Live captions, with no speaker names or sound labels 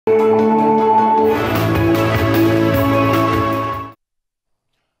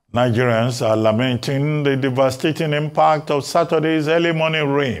Nigerians are lamenting the devastating impact of Saturday's early morning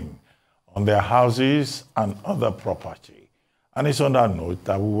rain on their houses and other property. And it's on that note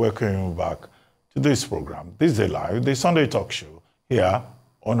that we welcome you back to this program. This is Live, the Sunday talk show here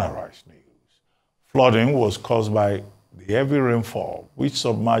on Arise News. Flooding was caused by the heavy rainfall, which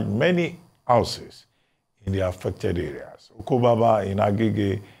submerged many houses in the affected areas. Okobaba,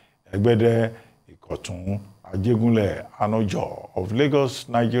 Inagege, Egbede, Ikotun, Ajegunle, and Ojo of Lagos,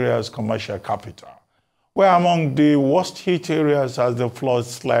 Nigeria's commercial capital, were among the worst hit areas as the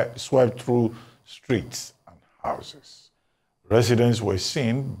floods swept through streets and houses. Residents were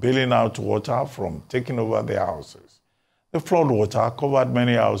seen bailing out water from taking over their houses. The flood water covered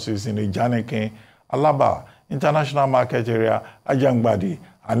many houses in Ijanike, Alaba, International Market Area, Ajangbadi,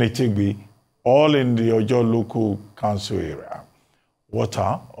 and Itigbi, all in the Ojo local council area.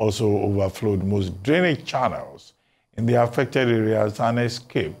 Water also overflowed most drainage channels in the affected areas and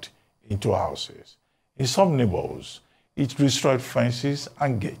escaped into houses. In some neighborhoods, it destroyed fences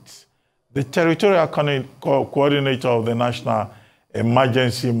and gates. The territorial coordinator of the National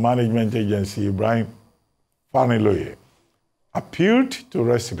Emergency Management Agency, Farinloye, appealed to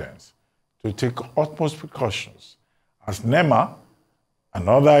residents to take utmost precautions as NEMA and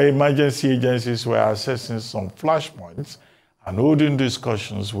other emergency agencies were assessing some flashpoints and holding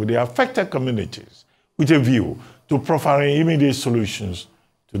discussions with the affected communities with a view to providing immediate solutions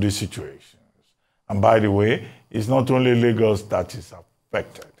to the situations. And by the way, it's not only Lagos that is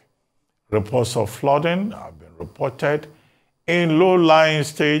affected. Reports of flooding have been reported in low-lying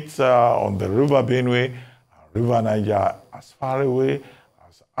states on the River Benue and River Niger as far away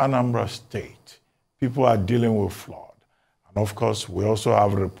as Anambra State. People are dealing with flood. And of course, we also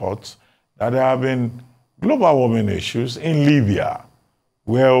have reports that there have been global warming issues in Libya,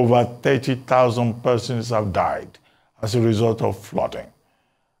 where over 30,000 persons have died as a result of flooding.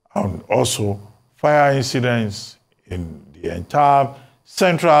 And also fire incidents in the entire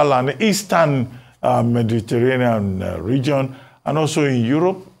central and eastern Mediterranean region, and also in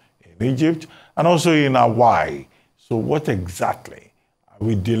Europe, in Egypt, and also in Hawaii. So what exactly are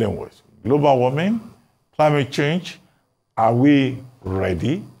we dealing with? Global warming, climate change? Are we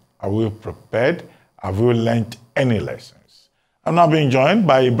ready? Are we prepared? Have we learned any lessons? I'm now being joined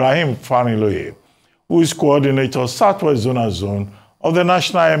by Farinloye, who is coordinator Southwest Zonal Zone of the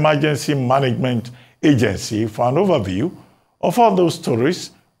National Emergency Management Agency, for an overview of all those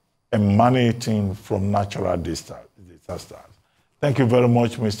stories emanating from natural disasters. Thank you very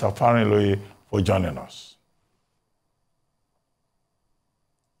much, Mr. Farinloye, for joining us.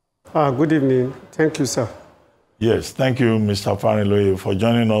 Good evening. Thank you, sir. Yes, thank you, Mr. Farinloye, for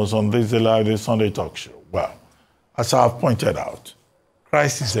joining us on this Live Sunday talk show. Well, as I have pointed out,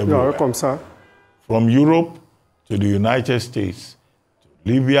 crisis everywhere. You're welcome, sir. From Europe to the United States,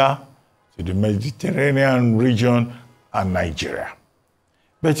 to Libya, to the Mediterranean region, and Nigeria.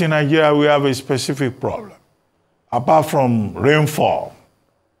 But in Nigeria, we have a specific problem. Apart from rainfall,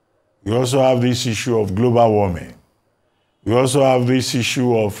 we also have this issue of global warming. We also have this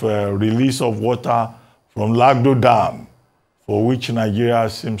issue of release of water from Lagdo Dam, for which Nigeria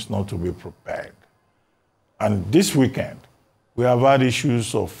seems not to be prepared. And this weekend, we have had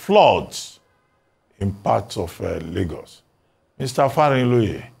issues of floods in parts of Lagos. Mr.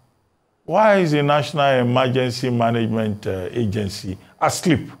 Farinloye, why is the National Emergency Management Agency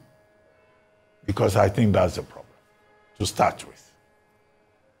asleep? Because I think that's the problem, to start with.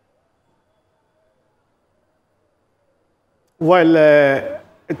 Well,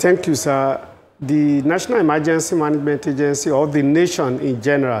 thank you, sir. The National Emergency Management Agency, or the nation in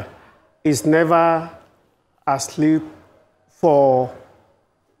general, is never asleep for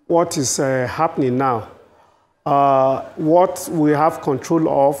what is happening now. What we have control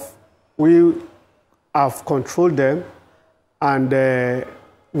of, we have controlled them, and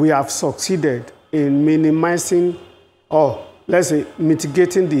we have succeeded in minimizing, or let's say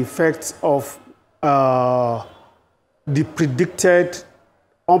mitigating the effects of the predicted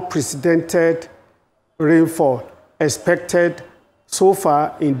unprecedented rainfall expected so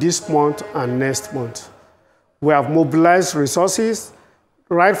far in this month and next month. We have mobilized resources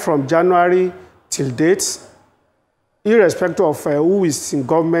right from January till date, irrespective of who is in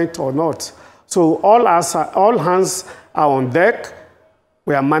government or not. So all hands are on deck.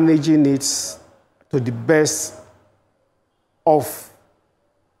 We are managing it to the best of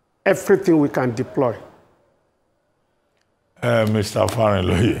everything we can deploy. Mr.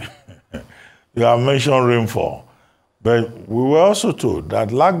 Farinloye, you have mentioned rainfall, but we were also told that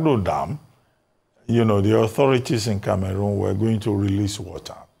Lagdo Dam, you know, the authorities in Cameroon were going to release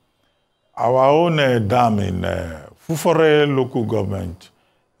water. Our own dam in Fufore local government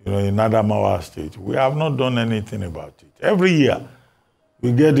in Adamawa State. We have not done anything about it. Every year,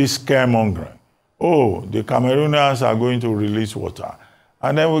 we get this scaremongering. Oh, the Cameroonians are going to release water.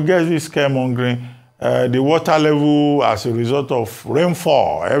 And then we get this scaremongering. The water level as a result of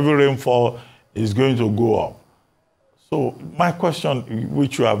rainfall, every rainfall is going to go up. So my question,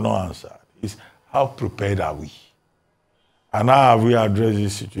 which you have not answered, is how prepared are we? And how have we addressed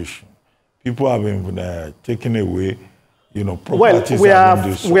this situation? People have been taken away, properties we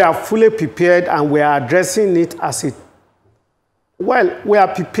are fully prepared and we are addressing it as it. Well, we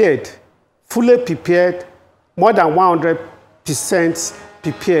are prepared, fully prepared, more than 100%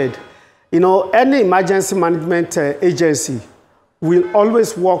 prepared. Any emergency management agency will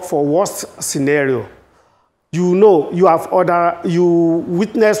always work for worst scenario. You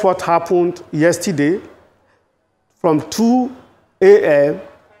witnessed what happened yesterday from 2 a.m.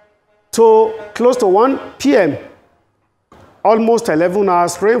 to close to 1 p.m. Almost 11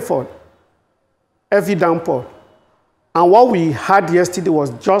 hours rainfall, heavy downpour. And what we had yesterday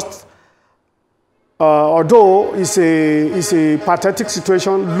was just, although it's a pathetic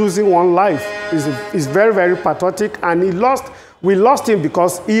situation, losing one life is very, very pathetic. And we lost him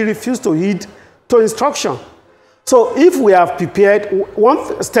because he refused to heed to instruction. So if we have prepared,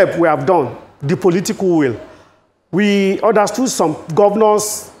 one step we have done, the political will. We understood some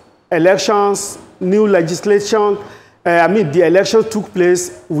governors' elections, new legislation. The election took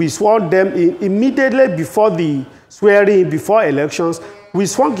place. We swore them in immediately before the swearing, before elections. We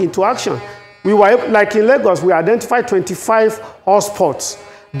swung into action. We were, like in Lagos, we identified 25 hotspots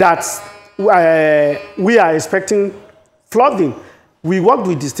that we are expecting flooding. We worked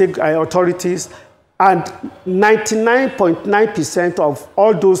with the state authorities, and 99.9% of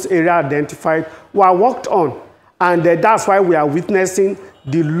all those areas identified were worked on. And that's why we are witnessing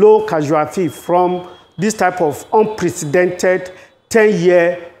the low casualty from this type of unprecedented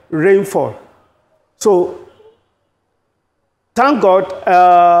 10-year rainfall. So, thank God,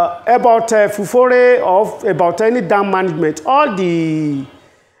 about Fufore or about any dam management, all the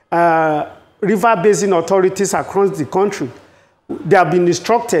river basin authorities across the country, they have been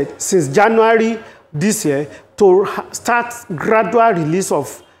instructed since January this year to start gradual release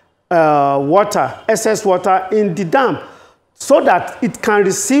of water, excess water in the dam, so that it can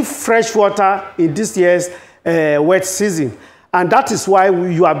receive fresh water in this year's wet season. And that is why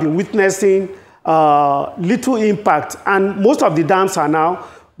you have been witnessing little impact. And most of the dams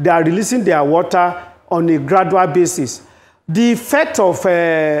they are releasing their water on a gradual basis. The effect of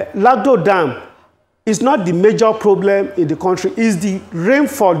Lagdo Dam is not the major problem in the country. It's the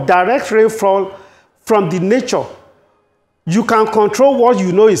rainfall, direct rainfall from the nature. You can control what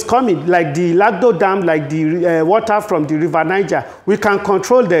you know is coming, like the Lagdo Dam, like the water from the River Niger. We can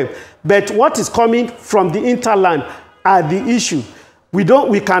control them. But what is coming from the hinterland are the issue. We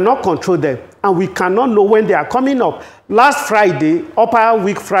cannot control them, and we cannot know when they are coming up. Last Friday, upper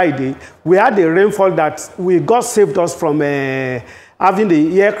week Friday, we had a rainfall that God saved us from having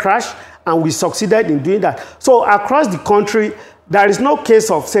the air crash, and we succeeded in doing that. So across the country, there is no case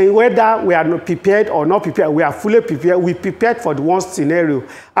of saying whether we are not prepared or not prepared. We are fully prepared. We prepared for the worst scenario.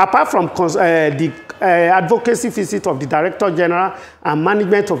 Apart from the advocacy visit of the Director General and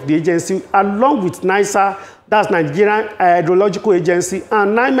management of the agency, along with NISA, that's Nigerian Hydrological Agency,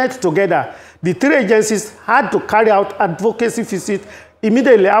 and NIMET together, the three agencies had to carry out advocacy visit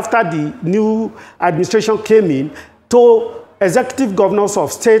immediately after the new administration came in to executive governors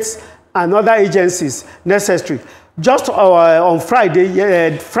of states and other agencies necessary. Just on Friday,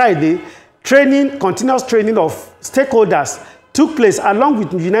 continuous training of stakeholders took place along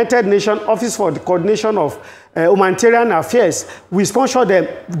with the United Nations Office for the Coordination of Humanitarian Affairs. We sponsored them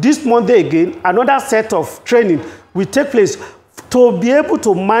this Monday again. Another set of training will take place to be able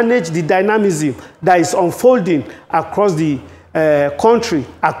to manage the dynamism that is unfolding across the country,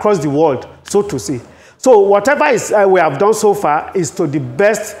 across the world, so to say. So whatever we have done so far is to the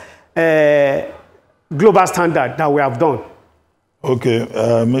best global standard that we have done. Okay,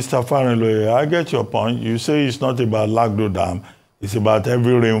 Mr. Farinloye, I get your point. You say it's not about Lagdo Dam, it's about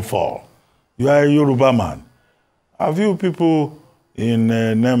every rainfall. You are a Yoruba man. Have you people in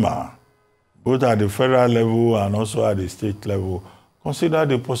NEMA, both at the federal level and also at the state level, consider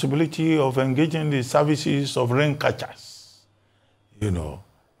the possibility of engaging the services of rain catchers,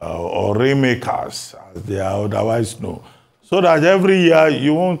 or rainmakers, as they are otherwise known, so that every year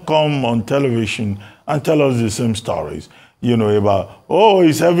you won't come on television and tell us the same stories, about, oh,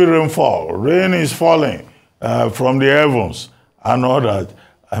 it's heavy rainfall, rain is falling from the heavens and all that.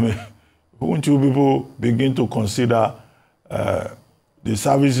 I mean, won't you people begin to consider the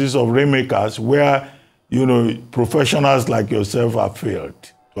services of rainmakers where, professionals like yourself have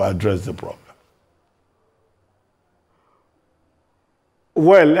failed? to address the problem?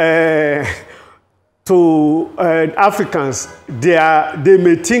 Well, to Africans, they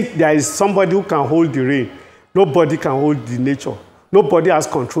may think there is somebody who can hold the rain. Nobody can hold the nature. Nobody has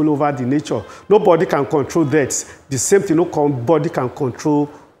control over the nature. Nobody can control that. The same thing, nobody can control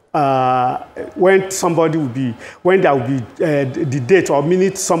when there will be the date or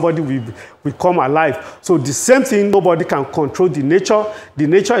minute somebody will come alive. So the same thing, nobody can control the nature. The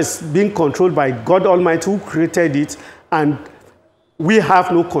nature is being controlled by God Almighty who created it, and we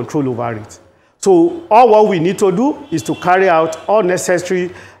have no control over it. So all what we need to do is to carry out all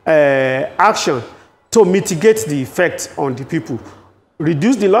necessary action to mitigate the effect on the people.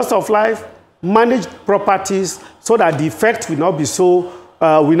 Reduce the loss of life, manage properties so that the effect will not be so,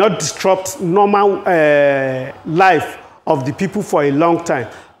 will not disrupt normal life of the people for a long time.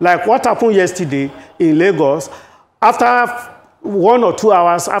 Like what happened yesterday in Lagos, after 1 or 2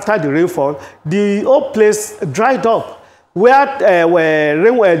 hours after the rainfall, the whole place dried up. Where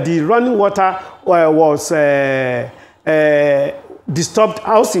the running water was disturbed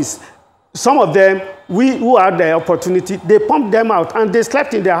houses. Some of them, who had the opportunity, they pumped them out and they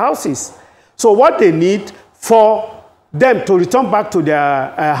slept in their houses. So what they need for them to return back to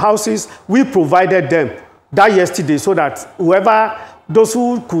their houses, we provided them that yesterday so that those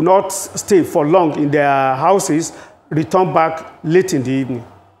who could not stay for long in their houses, return back late in the evening.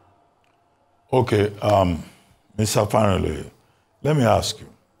 Okay, Mr. Farinloye, let me ask you.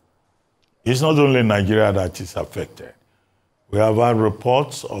 It's not only Nigeria that is affected. We have had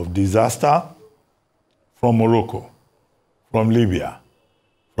reports of disaster from Morocco, from Libya,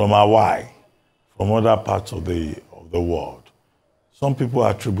 from Hawaii, from other parts of the world. Some people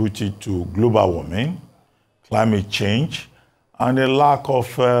attribute it to global warming, climate change, and a lack of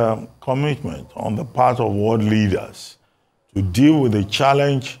commitment on the part of world leaders to deal with the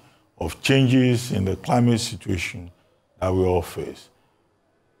challenge of changes in the climate situation that we all face.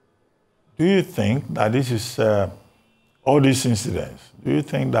 Do you think that this is, all these incidents, do you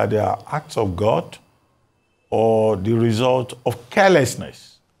think that they are acts of God or the result of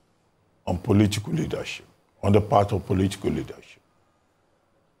carelessness on political leadership, on the part of political leadership?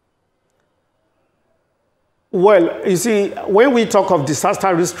 Well, you see, when we talk of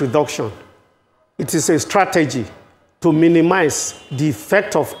disaster risk reduction, it is a strategy to minimize the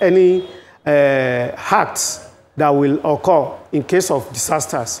effect of any acts that will occur in case of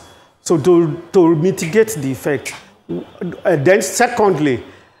disasters. So to mitigate the effect. Then secondly,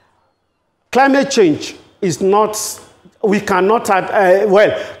 climate change is not, we cannot add,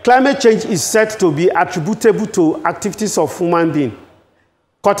 climate change is said to be attributable to activities of human beings,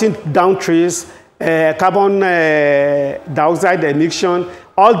 cutting down trees, carbon dioxide emission,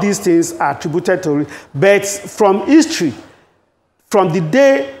 all these things are attributed to it. But from history, from the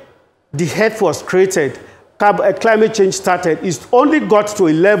day the Earth was created, climate change started, it's only got to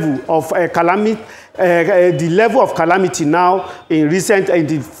a level of calamity, the level of calamity now in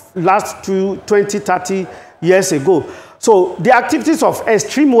the last 20, 30 years ago. So the activities of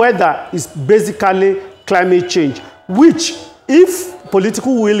extreme weather is basically climate change, which if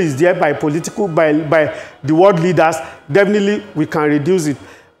political will is there by the world leaders, definitely we can reduce it.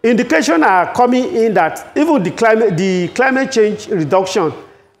 Indications are coming in that even the climate change reduction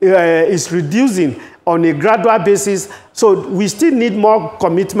is reducing on a gradual basis. So we still need more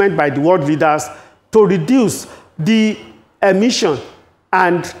commitment by the world leaders to reduce the emission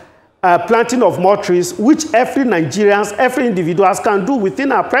and planting of more trees, which every Nigerians, every individuals can do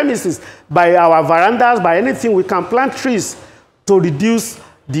within our premises, by our verandas, by anything. We can plant trees to reduce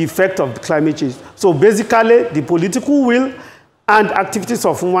the effect of the climate change. So basically, the political will and activities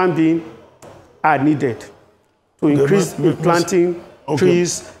of human beings are needed to increase the planting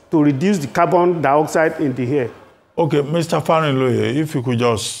trees to reduce the carbon dioxide in the air. Okay, Mr. Farinloye, if you could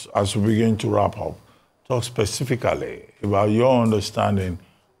just, as we begin to wrap up, talk specifically about your understanding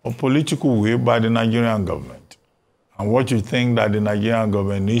of political will by the Nigerian government and what you think that the Nigerian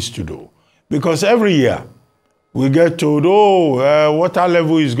government needs to do. Because every year we get told, water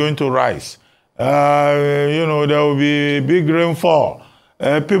level is going to rise. There will be big rainfall.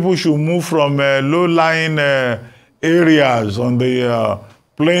 People should move from low-lying areas on the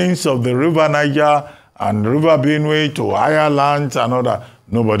plains of the River Niger and River Benue to higher lands and all that.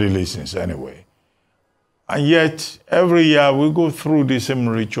 Nobody listens anyway. And yet, every year we go through the same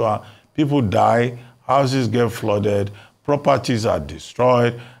ritual. People die, houses get flooded, properties are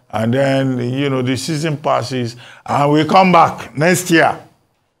destroyed, and then, the season passes, and we come back next year.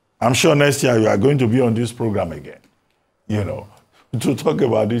 I'm sure next year you are going to be on this program again, to talk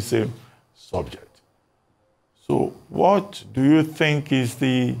about this same subject. So what do you think is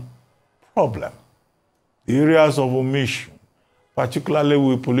the problem? The areas of omission, particularly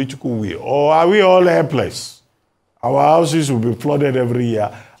with political will? Or are we all helpless? Our houses will be flooded every year.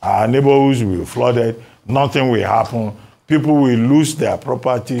 Our neighborhoods will be flooded. Nothing will happen. People will lose their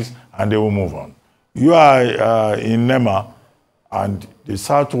properties and they will move on. You are in NEMA, and the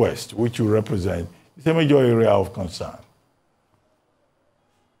Southwest, which you represent, is a major area of concern.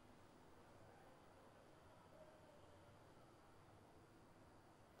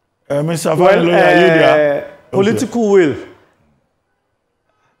 Mr. Farinloye, are you there? Political will.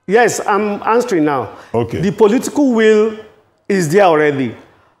 Yes, I'm answering now. Okay. The political will is there already.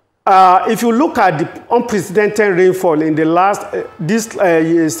 If you look at the unprecedented rainfall in the last, this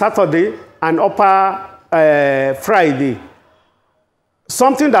Saturday and upper Friday,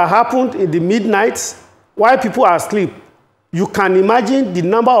 something that happened in the midnight while people are asleep, you can imagine the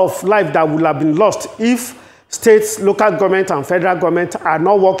number of lives that would have been lost if states, local government, and federal government are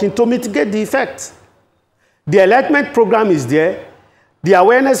not working to mitigate the effects. The enlightenment program is there. The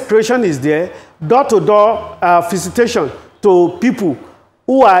awareness creation is there. Door-to-door visitation to people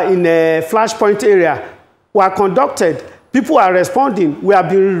who are in a flashpoint area were conducted. People are responding. We have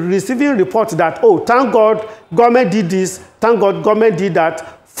been receiving reports that, oh, thank God government did this, thank God government did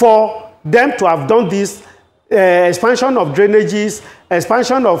that. For them to have done this, expansion of drainages,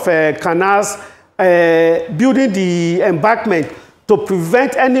 expansion of canals, building the embankment to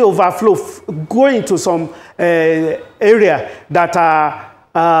prevent any overflow going to some area that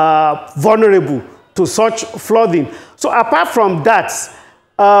are vulnerable to such flooding. So apart from that,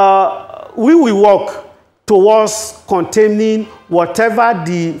 we will work towards containing whatever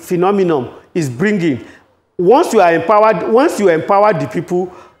the phenomenon is bringing. Once you are empowered, once you empower the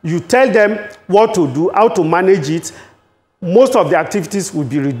people, you tell them what to do, how to manage it, most of the activities will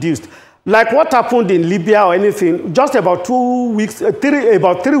be reduced. Like what happened in Libya or anything, just about 3 weeks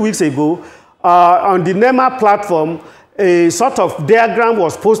ago, on the NEMA platform, a sort of diagram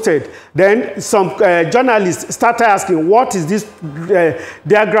was posted. Then some journalists started asking, what is this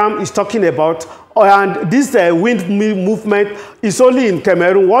diagram is talking about? And this wind movement is only in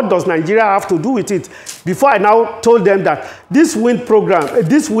Cameroon. What does Nigeria have to do with it? Before I now told them that this wind program,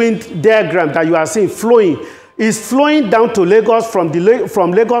 this wind diagram that you are seeing flowing, is flowing down to Lagos. From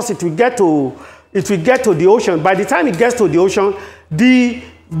Lagos, it will get to the ocean. By the time it gets to the ocean, the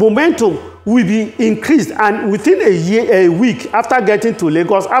momentum will be increased, and within a week after getting to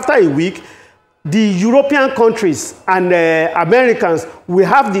Lagos, after a week, the European countries and Americans will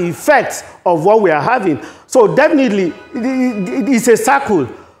have the effects of what we are having. So definitely, it's a circle.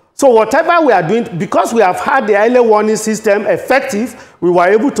 So whatever we are doing, because we have had the early warning system effective, we were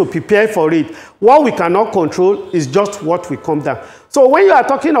able to prepare for it. What we cannot control is just what will come down. So when you are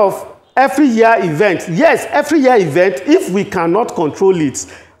talking of every year event, yes, every year event, if we cannot control it,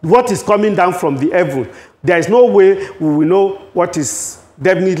 what is coming down from the heaven, there is no way we will know what is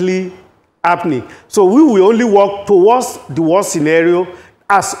definitely happening. So we will only work towards the worst scenario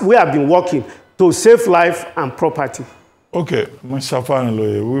as we have been working to save life and property. Okay, Mr.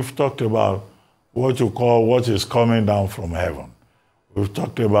 Farinloye, we've talked about what you call what is coming down from heaven. We've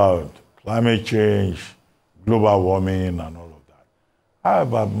talked about climate change, global warming, and all of that. How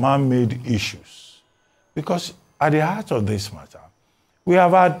about man-made issues? Because at the heart of this matter, we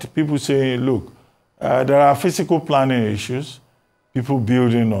have had people saying, look, there are physical planning issues, people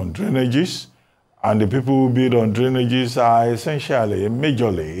building on drainages, and the people who build on drainages are essentially,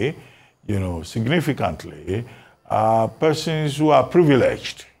 majorly, significantly, persons who are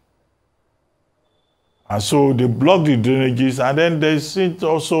privileged. And so they block the drainages, and then there's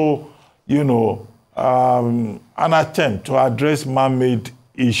also, an attempt to address man-made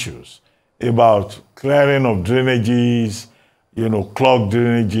issues about clearing of drainages, clogged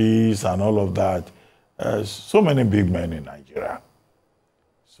drainages and all of that. So many big men in Nigeria.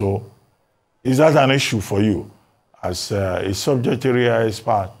 So is that an issue for you as a subject area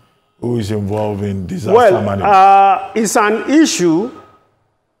expert who is involved in disaster management? It's an issue.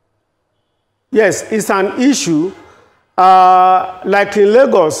 Yes, it's an issue. Like in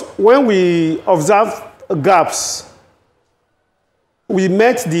Lagos, when we observe gaps, we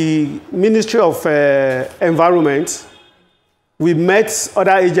met the Ministry of Environment. We met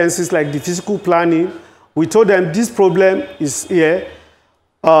other agencies like the physical planning. We told them this problem is here.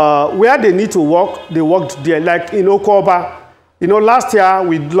 Where they need to work, they worked there. Like in Okoba, last year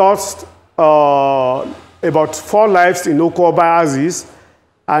we lost about 4 lives in Okoba as is.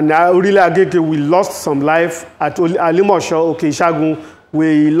 And really, we lost some life at Alimosho, Okeshagun.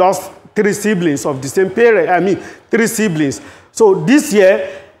 We lost 3 siblings of the same parent. 3 siblings. So this year,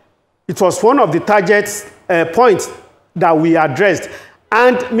 It was one of the targets points that we addressed.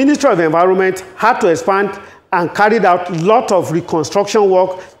 And Ministry of Environment had to expand and carried out a lot of reconstruction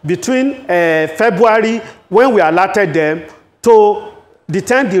work between February, when we allotted them, to the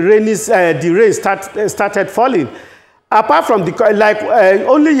time the rain started falling. Apart from the,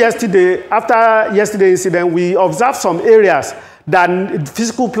 only yesterday, after yesterday's incident, we observed some areas that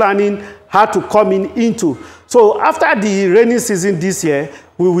physical planning had to come into. So after the rainy season this year,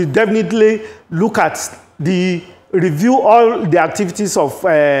 we will definitely look at review all the activities of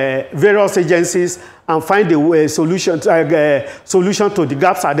various agencies and find a solution to the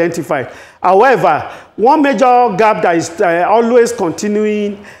gaps identified. However, one major gap that is always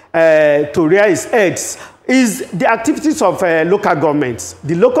continuing to rear its heads is the activities of local governments.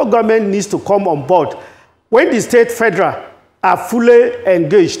 The local government needs to come on board. When the state, federal are fully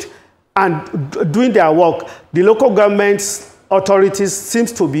engaged and doing their work, the local government's authorities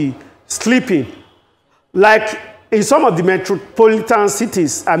seems to be sleeping. Like in some of the metropolitan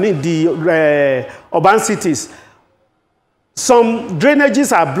cities, I mean the urban cities, some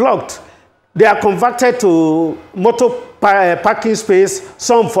drainages are blocked. They are converted to motor parking space,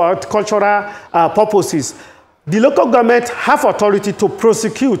 some for agricultural purposes. The local government have authority to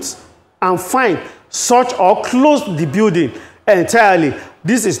prosecute and fine such or close the building entirely.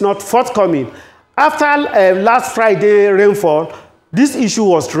 This is not forthcoming. After last Friday rainfall, this issue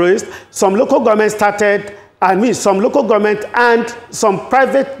was raised. Some local government some local government and some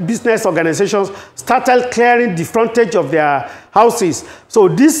private business organizations started clearing the frontage of their houses. So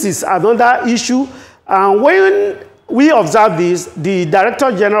this is another issue. And when we observed this, the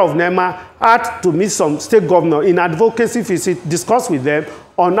Director General of NEMA had to meet some state governors in advocacy visit, discuss with them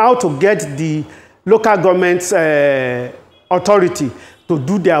on how to get the local government's authority to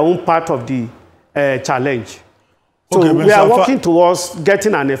do their own part of the challenge. So okay, we are working towards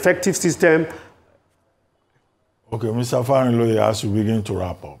getting an effective system. Okay, Mr. Farinloye, as we begin to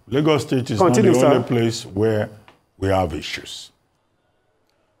wrap up, Lagos State is not the only place where we have issues.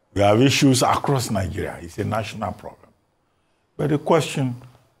 We have issues across Nigeria. It's a national problem. But the question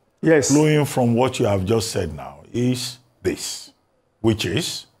flowing from what you have just said now is this, which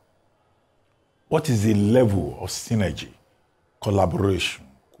is, what is the level of synergy, collaboration,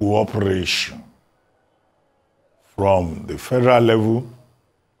 cooperation from the federal level to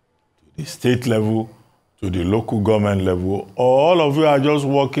the state level to the local government level? All of you are just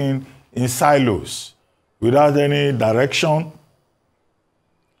working in silos without any direction,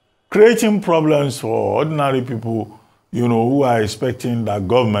 creating problems for ordinary people, you know, who are expecting that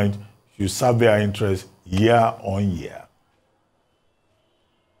government should serve their interests year on year.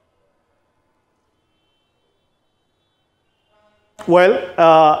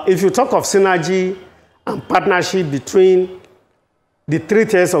 Well, if you talk of synergy and partnership between the three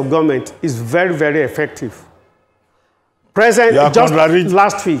tiers of government, is very, very effective. Just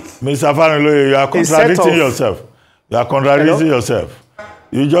last week, Mr. Farinloye, you are contradicting yourself. You are contradicting yourself.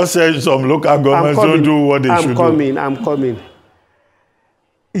 You just said some local governments don't do what they should do. I'm coming.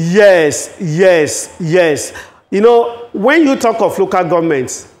 Yes. You know, when you talk of local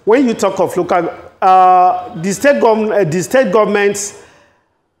governments, the state government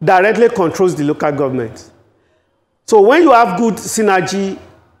directly controls the local government. So when you have good synergy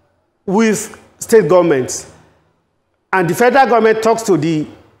with state governments, and the federal government talks to the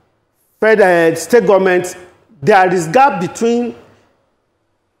state government, there is gap between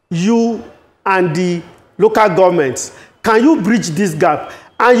you and the local governments. Can you bridge this gap?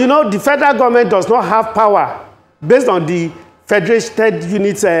 And you know, the federal government does not have power, based on the federated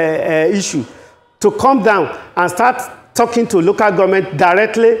units issue, to come down and start talking to local government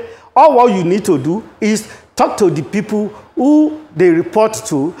directly. All what you need to do is talk to the people who they report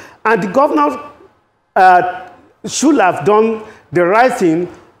to, and the governor should have done the right thing,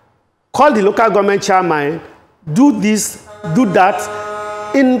 call the local government chairman, do this, do that,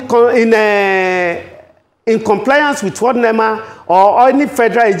 in compliance with what NEMA or any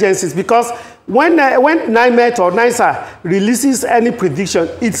federal agencies, because when NIMET or NISA releases any prediction,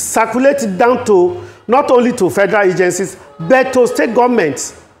 it's circulated down to not only to federal agencies, but to state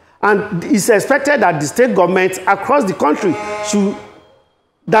governments. And it's expected that the state governments across the country should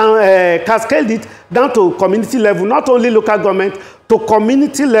cascade it down to community level, not only local government, to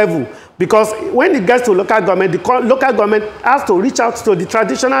community level. Because when it gets to local government, the local government has to reach out to the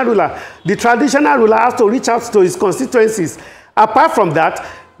traditional ruler. The traditional ruler has to reach out to his constituencies. Apart from that,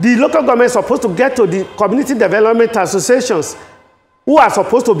 the local government is supposed to get to the community development associations, who are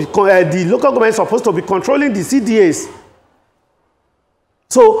supposed to be, the local government is supposed to be controlling the CDAs.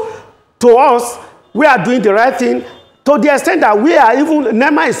 So, to us, we are doing the right thing, To the extent that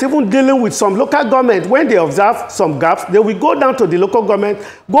NEMA is even dealing with some local government. When they observe some gaps, they will go down to the local government,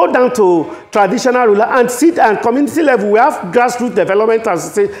 go down to traditional ruler, and sit and community level. We have grassroots development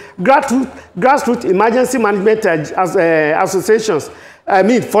associations, grassroots emergency management associations,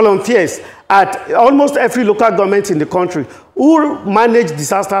 volunteers at almost every local government in the country who manage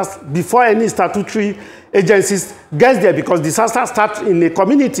disasters before any statutory agencies get there, because disasters start in a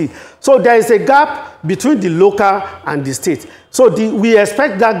community. So there is a gap between the local and the state. So we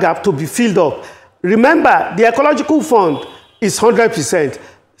expect that gap to be filled up. Remember, the ecological fund is 100%.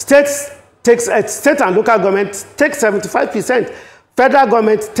 State and local government take 75%. Federal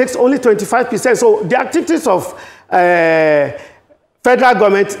government takes only 25%. So the activities of federal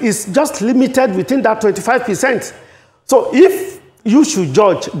government is just limited within that 25%. So if you should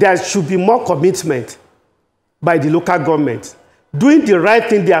judge, there should be more commitment by the local government, doing the right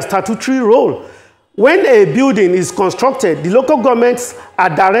thing, their statutory role. When a building is constructed, the local governments are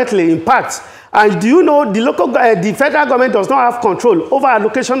directly impacted. And do you know the federal government does not have control over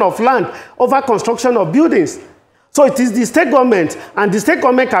allocation of land, over construction of buildings. So it is the state government, and the state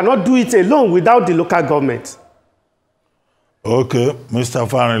government cannot do it alone without the local government. Okay, Mr.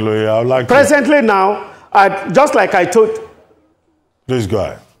 Farinloye, I would like Presently now, just like I told... Please go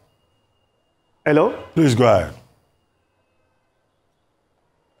ahead. Hello? Please go ahead.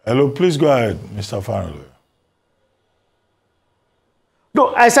 Hello, please go ahead, Mr. Farinloye.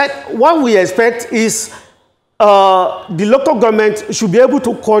 No, I said what we expect is the local government should be able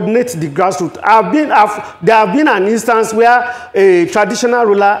to coordinate the grassroots. There have been an instance where a traditional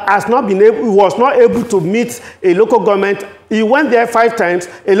ruler was not able to meet a local government. He went there 5 times,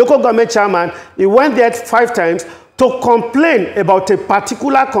 a local government chairman, he went there 5 times to complain about a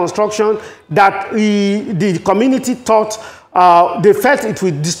particular construction that the community thought they felt it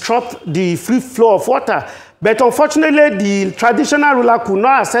would disrupt the free flow of water. But unfortunately, the traditional ruler could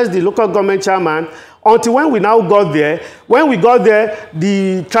not access the local government chairman until when we now got there. When we got there,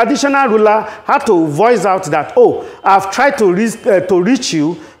 the traditional ruler had to voice out that, oh, I've tried to reach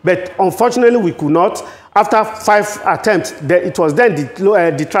you, but unfortunately we could not. After 5 attempts, it was then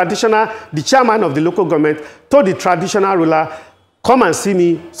the chairman of the local government told the traditional ruler, come and see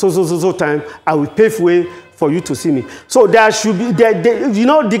me so time, I will pave way for you to see me. So there should be,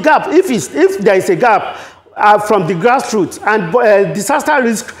 the gap, if there is a gap from the grassroots, and disaster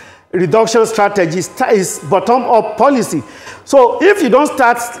risk reduction strategy is bottom-up policy. So if you don't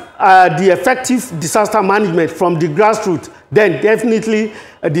start the effective disaster management from the grassroots, then definitely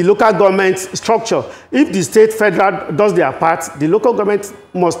the local government structure, if the state, federal does their part, the local government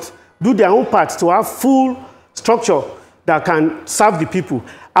must do their own part to have full structure that can serve the people.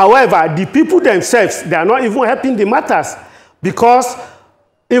 However, the people themselves, they are not even helping the matters, because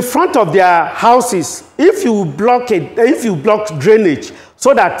in front of their houses, if you block drainage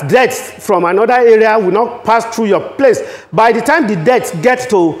so that dirt from another area will not pass through your place, by the time the dirt gets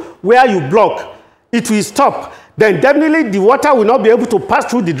to where you block, it will stop. Then definitely the water will not be able to pass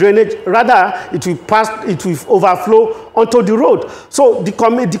through the drainage. Rather, it will overflow onto the road. So the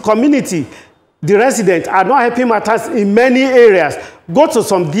community, the residents are not helping matters in many areas. Go to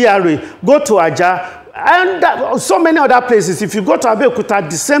some DRA, go to Aja, and so many other places. If you go to Abeokuta,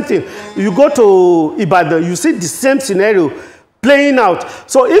 the same thing. You go to Ibadan, you see the same scenario playing out.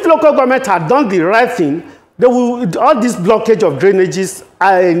 So if local government had done the right thing, all this blockage of drainages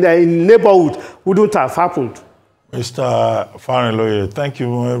in neighborhood wouldn't have happened. Mr. Farinloye, thank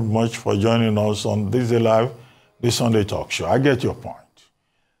you very much for joining us on this Day Live, this Sunday talk show. I get your point.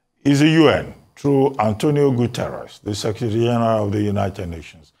 It's the UN, through Antonio Guterres, the Secretary General of the United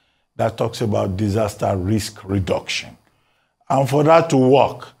Nations, that talks about disaster risk reduction. And for that to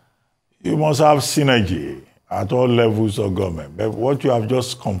work, you must have synergy at all levels of government. But what you have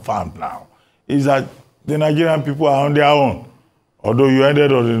just confirmed now is that the Nigerian people are on their own. Although you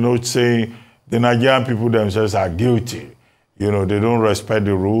ended on the note saying the Nigerian people themselves are guilty. You know, they don't respect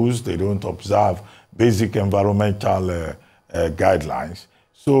the rules, they don't observe basic environmental guidelines.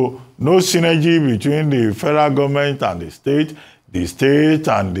 So no synergy between the federal government and the state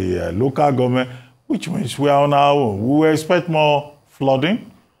and the local government, which means we are on our own. We will expect more flooding,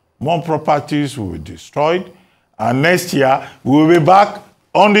 more properties will be destroyed, and next year we will be back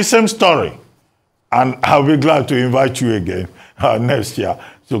on the same story. And I'll be glad to invite you again next year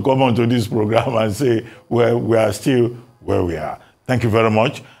to come onto this program and say we are still where we are. Thank you very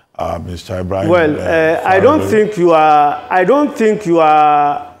much, Mr. Ibrahim. Well, I don't think you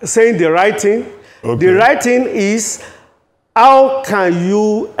are saying the right thing. Okay. The right thing is, how can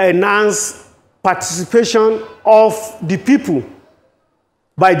you enhance participation of the people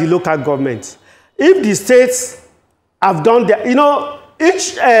by the local government? If the states have done their, you know,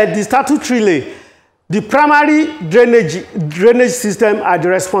 each the statutory, the primary drainage system are the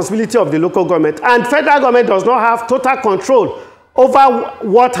responsibility of the local government, and federal government does not have total control over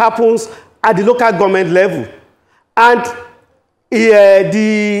what happens at the local government level. And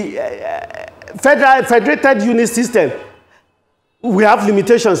the federated unit system, we have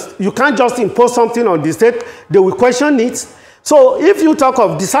limitations. You can't just impose something on the state, they will question it. So if you talk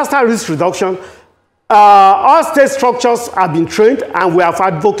of disaster risk reduction, all state structures have been trained, and we have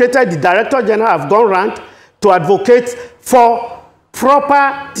advocated, the Director General have gone around to advocate for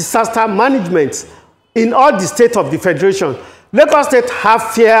proper disaster management in all the states of the Federation. Lagos State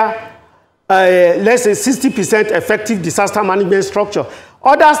have fair, let's say 60% effective disaster management structure.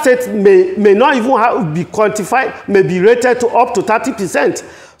 Other states may not even be quantified, may be rated to up to 30%.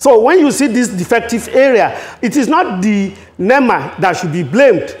 So when you see this defective area, it is not the NEMA that should be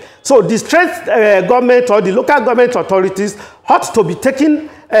blamed. So the state government or the local government authorities ought to be taken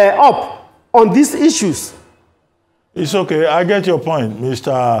up on these issues. It's okay. I get your point,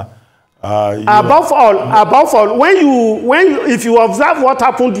 Mr. Above all, if you observe what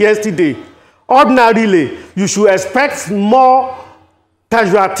happened yesterday, ordinarily you should expect more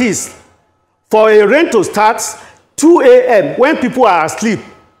casualties for a rain to start 2 a.m. when people are asleep.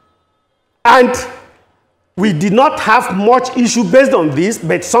 And we did not have much issue based on this,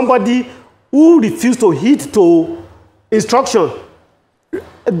 but somebody who refused to heed to instruction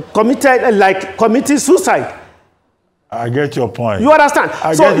committed suicide. I get your point. You understand?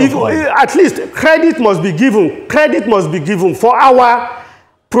 At least credit must be given. Credit must be given for our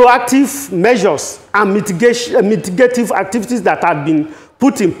proactive measures and mitigative activities that have been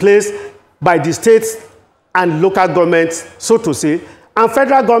put in place by the states and local governments, so to say, and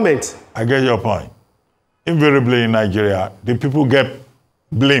federal government. I get your point. Invariably in Nigeria, the people get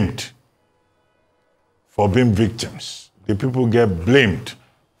blamed for being victims. The people get blamed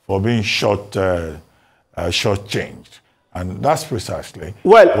for being shortchanged. And that's precisely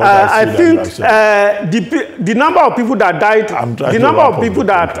what I think the number of people that died,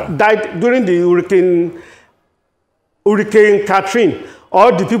 died during the Hurricane Katrina,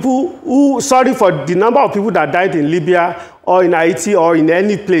 or the people who, sorry for the number of people that died in Libya or in Haiti or in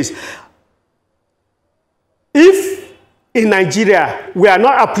any place. If in Nigeria we are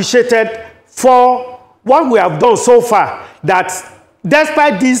not appreciated for what we have done so far, that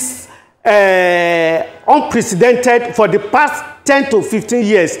despite this unprecedented, for the past 10 to 15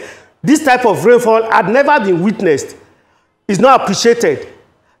 years, this type of rainfall had never been witnessed, is not appreciated.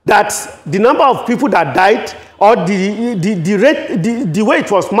 That the number of people that died or the way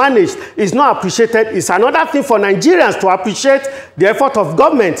it was managed is not appreciated. It's another thing for Nigerians to appreciate the effort of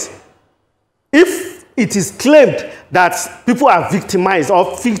government. If it is claimed that people are victimized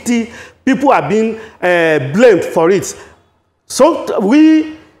or people are being blamed for it, so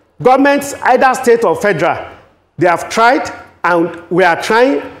we, governments, either state or federal, they have tried and we are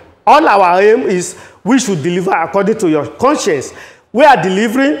trying. All our aim is we should deliver according to your conscience. We are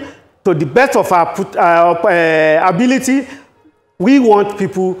delivering to the best of our ability. We want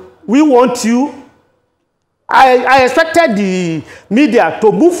people, we want you. I expected the media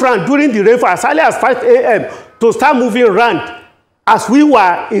to move around during the rainfall as early as 5 a.m. to start moving around as we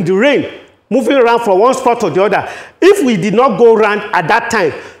were in the rain, moving around from one spot to the other. If we did not go around at that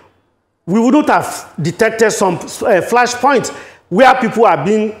time, we wouldn't have detected some flash points where people are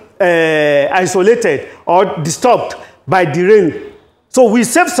being isolated or disturbed by the rain. So we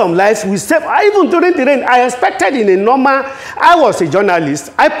saved some lives. We saved, even during the rain, I expected in a normal, I was a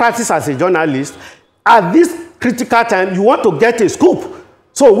journalist, I practice as a journalist. At this critical time, you want to get a scoop.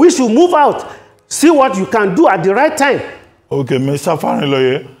 So we should move out, see what you can do at the right time. Okay, Mr.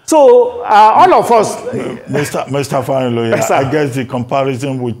 Farinloye. So all of us... Mr. Farinloye, yes, I guess the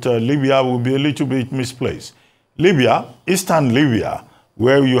comparison with Libya will be a little bit misplaced. Libya, Eastern Libya,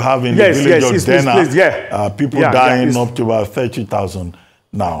 where you have in the village of Dena, people dying up to about 30,000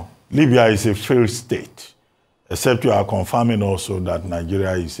 now. Libya is a failed state, except you are confirming also that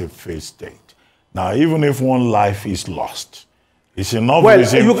Nigeria is a failed state. Now, even if one life is lost, it's enough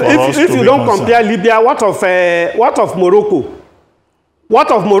reason for us to be concerned. If you don't compare Libya, what of Morocco? What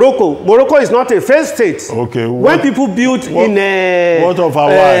of Morocco? Morocco is not a failed state. Okay. When people build in a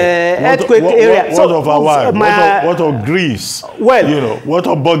earthquake area. What of Hawaii? What of Greece? Well, you know, what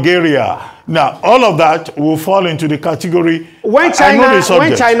of Bulgaria? Now, all of that will fall into the category. When China,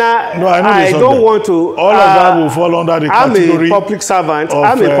 I don't want to. All of that will fall under the category. I'm a public servant.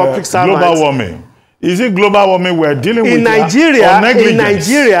 I'm a public servant. Global warming. Is it global warming we're dealing with? In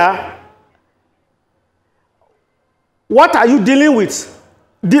Nigeria, what are you dealing with?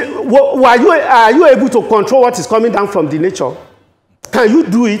 Are you able to control what is coming down from the nature? Can you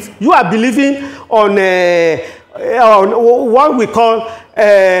do it? You are believing on what we call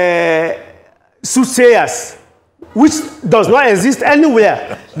soothsayers, which does not exist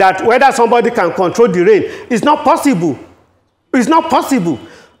anywhere, that whether somebody can control the rain. It's not possible. It's not possible.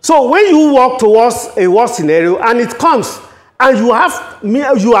 So when you walk towards a worst scenario and it comes, and you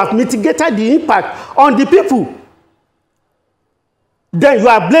have mitigated the impact on the people, then you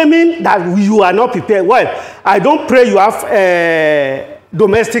are blaming that you are not prepared. Well, I don't pray you have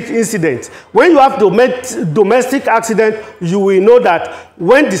domestic incidents. When you have domestic accident, you will know that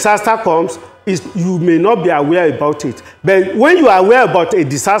when disaster comes, you may not be aware about it. But when you are aware about a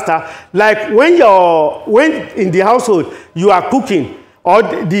disaster, like when in the household you are cooking, or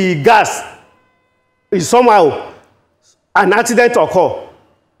the gas is somehow an accident occur,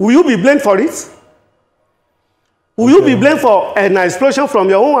 will you be blamed for it? Will you be blamed for an explosion from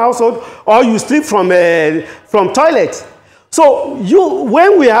your own household, or you sleep from toilet? So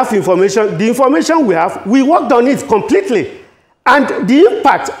when we have information, the information we have, we worked on it completely. And the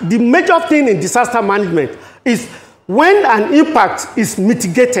impact, the major thing in disaster management is when an impact is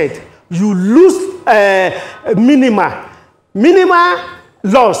mitigated, you lose minimal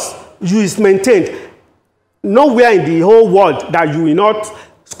loss is maintained. Nowhere in the whole world that you will not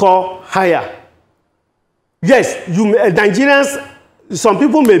score higher. Yes, Nigerians, some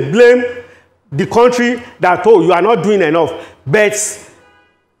people may blame the country that, oh, you are not doing enough. But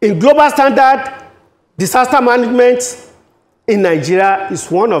in global standard, disaster management in Nigeria is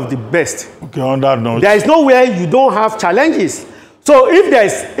one of the best. Okay, on that note, there is nowhere you don't have challenges. So if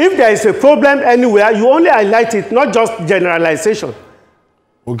there is a problem anywhere, you only highlight it, not just generalization.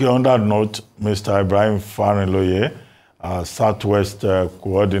 Okay, on that note, Mr. Ibrahim Farinloye, Southwest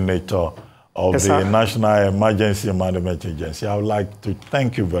Coordinator of the National Emergency Management Agency, I would like to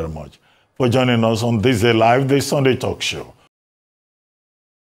thank you very much for joining us on This Day Live, the Sunday Talk Show.